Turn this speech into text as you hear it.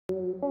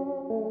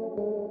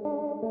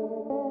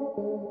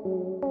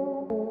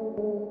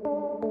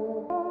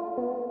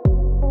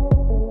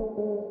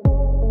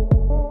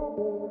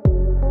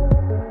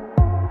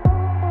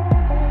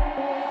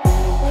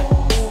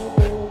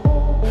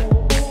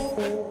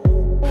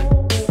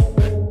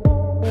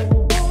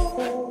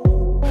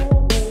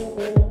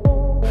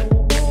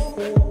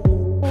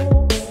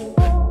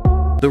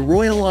The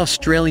Royal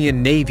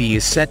Australian Navy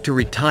is set to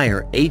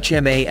retire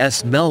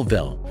HMAS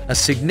Melville, a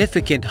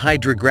significant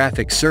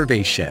hydrographic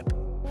survey ship.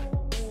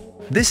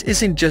 This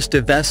isn't just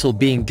a vessel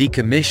being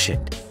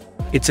decommissioned.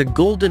 It's a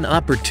golden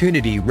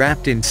opportunity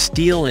wrapped in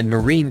steel and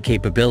marine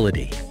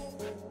capability.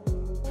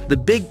 The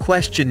big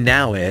question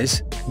now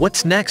is,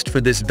 what's next for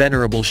this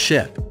venerable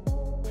ship?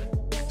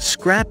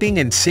 Scrapping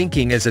and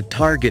sinking as a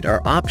target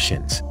are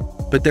options,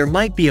 but there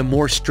might be a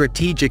more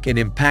strategic and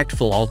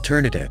impactful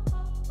alternative.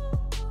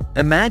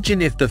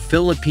 Imagine if the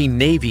Philippine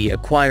Navy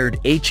acquired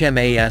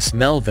HMAS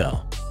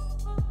Melville.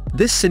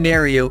 This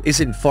scenario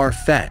isn't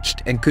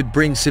far-fetched and could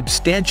bring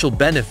substantial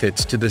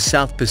benefits to the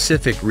South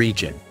Pacific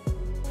region.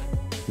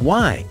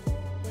 Why?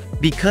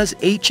 Because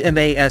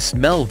HMAS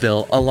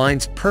Melville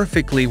aligns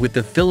perfectly with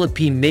the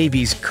Philippine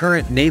Navy's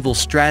current naval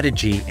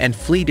strategy and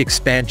fleet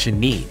expansion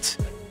needs.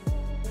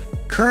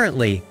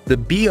 Currently, the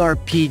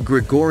BRP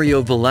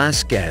Gregorio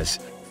Velasquez,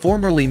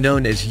 formerly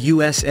known as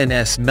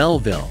USNS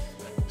Melville,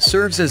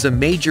 serves as a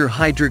major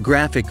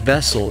hydrographic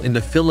vessel in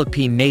the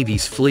Philippine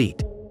Navy's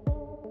fleet.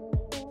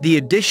 The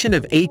addition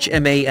of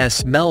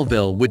HMAS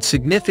Melville would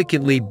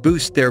significantly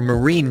boost their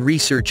marine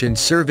research and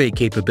survey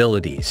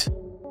capabilities.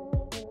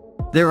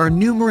 There are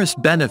numerous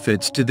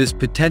benefits to this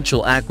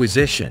potential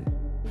acquisition.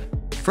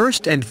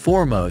 First and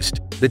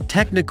foremost, the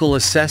technical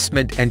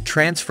assessment and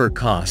transfer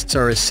costs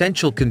are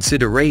essential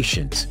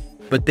considerations,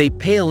 but they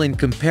pale in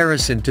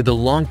comparison to the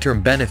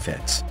long-term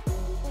benefits.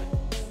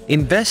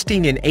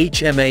 Investing in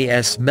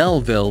HMAS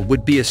Melville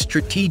would be a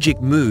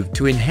strategic move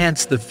to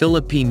enhance the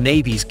Philippine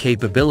Navy's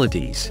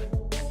capabilities.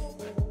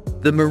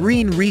 The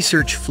marine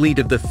research fleet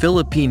of the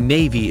Philippine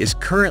Navy is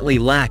currently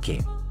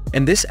lacking,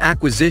 and this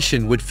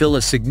acquisition would fill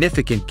a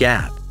significant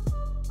gap.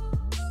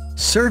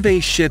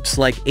 Survey ships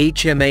like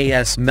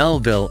HMAS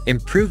Melville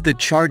improve the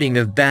charting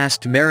of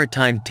vast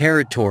maritime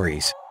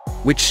territories,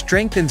 which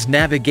strengthens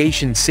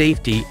navigation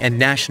safety and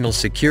national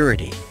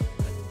security.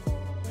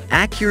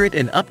 Accurate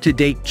and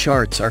up-to-date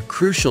charts are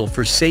crucial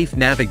for safe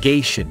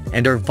navigation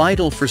and are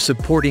vital for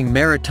supporting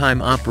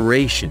maritime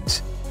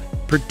operations,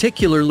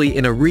 particularly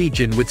in a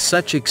region with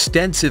such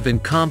extensive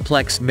and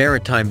complex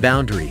maritime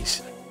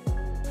boundaries.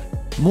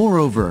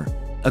 Moreover,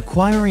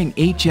 acquiring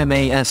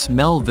HMAS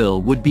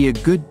Melville would be a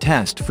good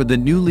test for the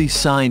newly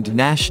signed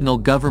National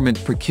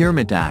Government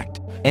Procurement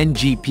Act,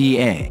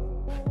 NGPA.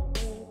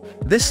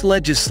 This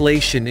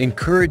legislation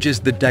encourages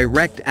the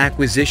direct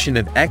acquisition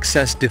of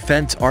excess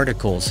defense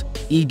articles,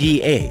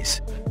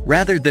 EDAs,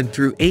 rather than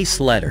through ACE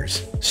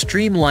letters,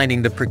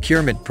 streamlining the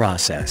procurement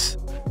process.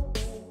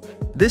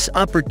 This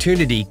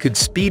opportunity could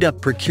speed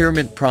up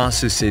procurement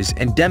processes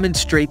and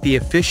demonstrate the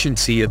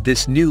efficiency of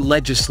this new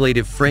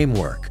legislative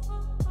framework.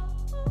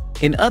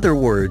 In other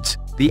words,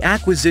 the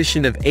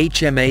acquisition of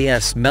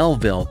HMAS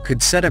Melville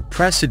could set a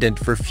precedent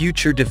for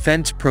future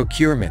defense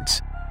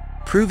procurements,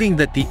 proving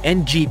that the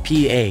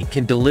NGPA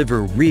can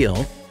deliver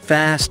real,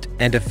 fast,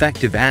 and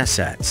effective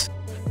assets.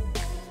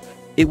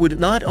 It would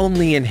not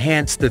only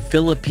enhance the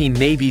Philippine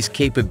Navy's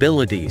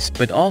capabilities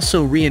but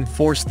also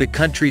reinforce the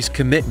country's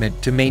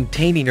commitment to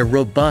maintaining a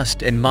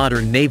robust and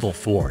modern naval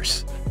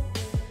force.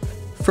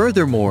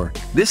 Furthermore,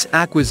 this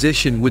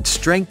acquisition would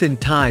strengthen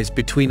ties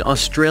between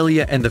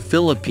Australia and the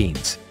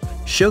Philippines,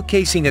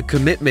 showcasing a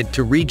commitment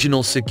to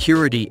regional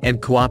security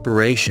and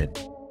cooperation.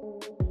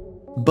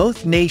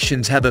 Both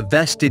nations have a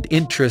vested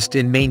interest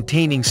in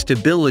maintaining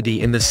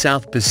stability in the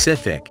South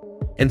Pacific,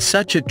 and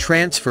such a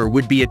transfer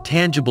would be a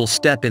tangible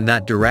step in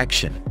that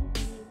direction.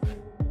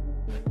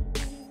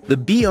 The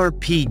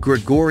BRP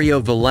Gregorio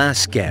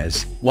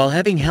Velasquez, while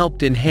having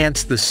helped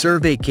enhance the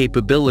survey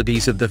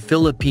capabilities of the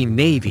Philippine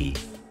Navy,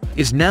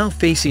 is now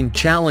facing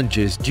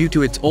challenges due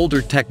to its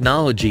older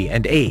technology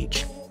and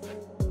age.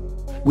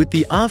 With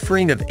the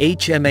offering of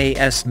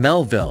HMAS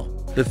Melville,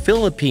 the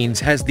Philippines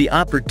has the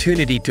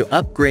opportunity to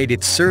upgrade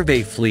its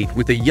survey fleet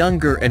with a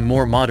younger and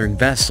more modern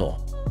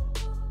vessel.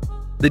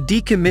 The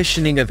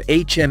decommissioning of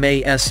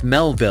HMAS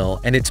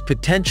Melville and its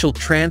potential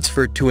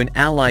transfer to an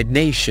allied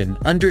nation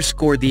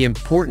underscore the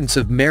importance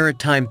of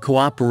maritime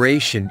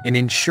cooperation in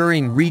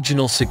ensuring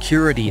regional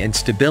security and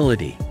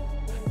stability.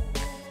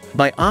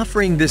 By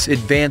offering this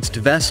advanced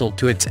vessel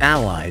to its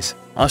allies,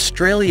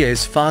 Australia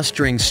is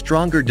fostering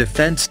stronger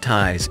defense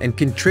ties and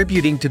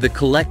contributing to the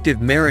collective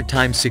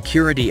maritime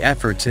security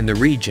efforts in the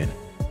region.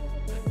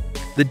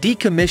 The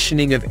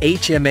decommissioning of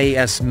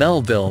HMAS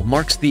Melville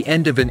marks the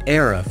end of an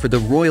era for the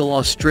Royal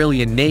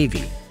Australian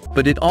Navy,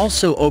 but it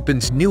also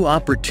opens new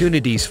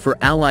opportunities for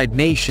allied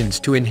nations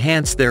to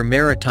enhance their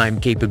maritime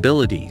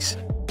capabilities.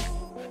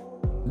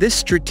 This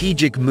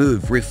strategic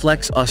move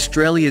reflects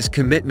Australia's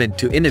commitment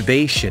to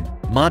innovation,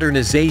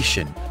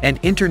 modernization, and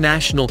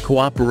international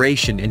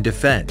cooperation in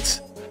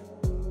defense.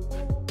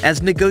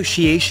 As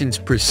negotiations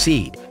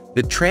proceed,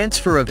 the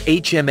transfer of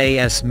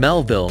HMAS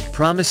Melville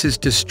promises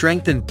to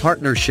strengthen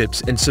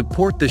partnerships and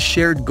support the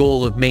shared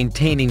goal of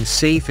maintaining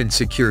safe and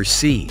secure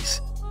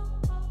seas.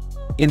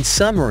 In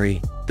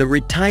summary, the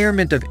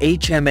retirement of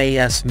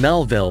HMAS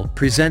Melville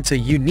presents a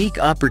unique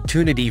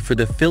opportunity for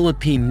the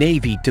Philippine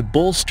Navy to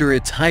bolster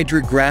its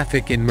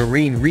hydrographic and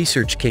marine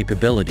research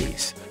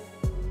capabilities.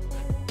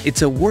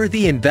 It's a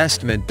worthy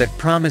investment that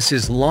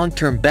promises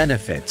long-term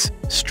benefits,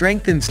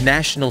 strengthens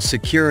national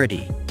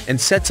security, and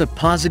sets a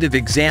positive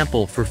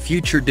example for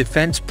future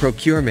defense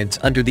procurements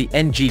under the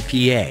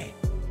NGPA.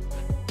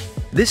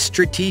 This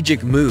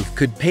strategic move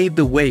could pave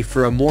the way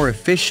for a more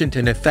efficient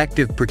and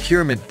effective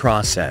procurement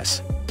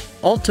process,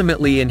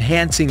 ultimately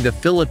enhancing the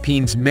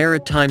Philippines'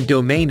 maritime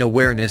domain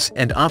awareness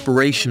and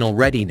operational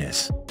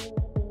readiness.